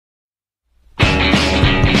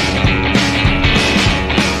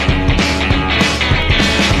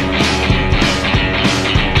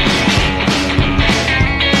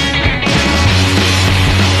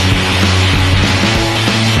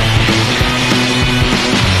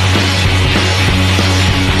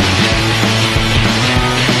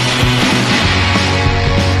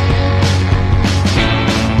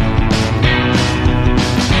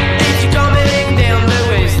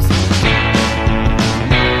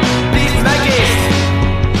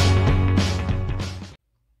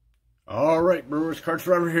Cards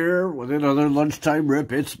Forever here with another Lunchtime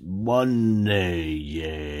Rip. It's Monday,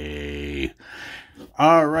 yay.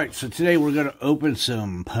 Alright, so today we're going to open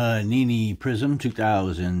some Panini Prism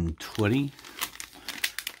 2020.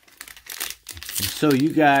 So you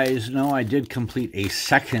guys know I did complete a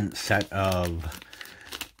second set of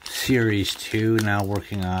Series 2, now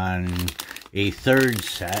working on a third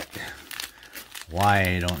set. Why,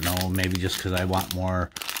 I don't know, maybe just because I want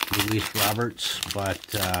more Luis Roberts,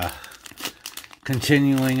 but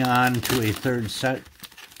continuing on to a third set.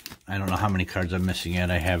 I don't know how many cards I'm missing yet.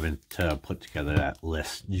 I haven't put together that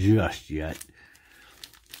list just yet.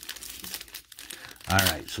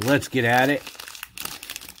 Alright, so let's get at it.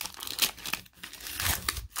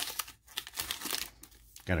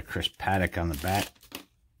 Got a Chris Paddock on the back.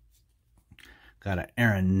 Got an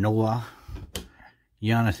Aaron Nola,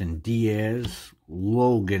 Jonathan Diaz,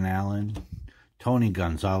 Logan Allen, Tony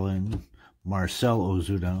Gonzalez, Marcell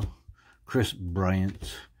Ozuna, Chris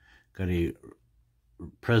Bryant. Got a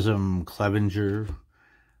Prism Clevenger.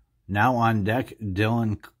 Now on deck,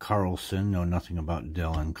 Dylan Carlson. Know nothing about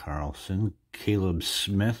Dylan Carlson. Caleb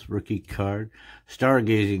Smith, rookie card.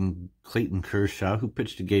 Stargazing Clayton Kershaw, who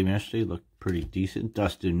pitched a game yesterday, looked pretty decent.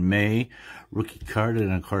 Dustin May, rookie card,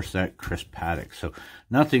 and of course that Chris Paddock. So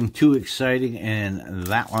nothing too exciting in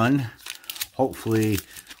that one. Hopefully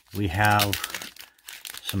we have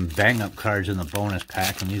some bang-up cards in the bonus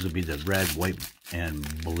pack, and these will be the red, white,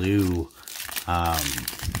 and blue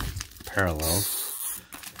parallels.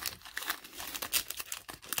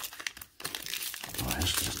 Oh,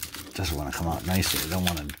 this just doesn't want to come out nicely. I don't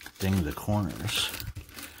want to ding the corners.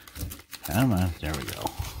 Come on, there we go.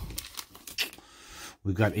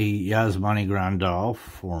 We've got a Yasmani Grandal,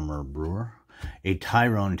 former Brewer. A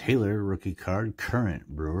Tyrone Taylor, rookie card, current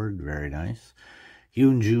Brewer, very nice.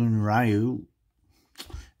 Hyunjin Ryu,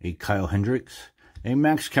 a Kyle Hendricks, a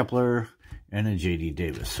Max Kepler, and a J.D.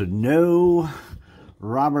 Davis. So no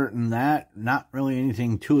Robert in that. Not really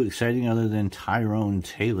anything too exciting other than Tyrone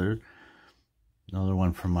Taylor. Another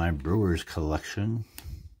one from my Brewers collection.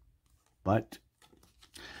 But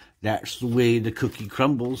that's the way the cookie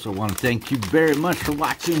crumbles. I want to thank you very much for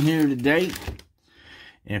watching here today.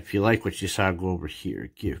 And if you like what you saw, go over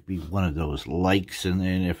here. Give me one of those likes. And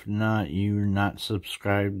then if not, you're not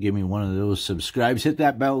subscribed, give me one of those subscribes. Hit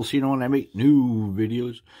that bell so you know when I make new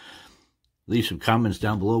videos. Leave some comments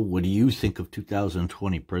down below. What do you think of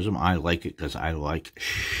 2020 Prism? I like it because I like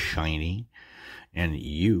shiny. And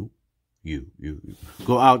you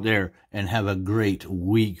go out there and have a great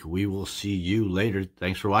week. We will see you later.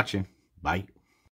 Thanks for watching. Bye.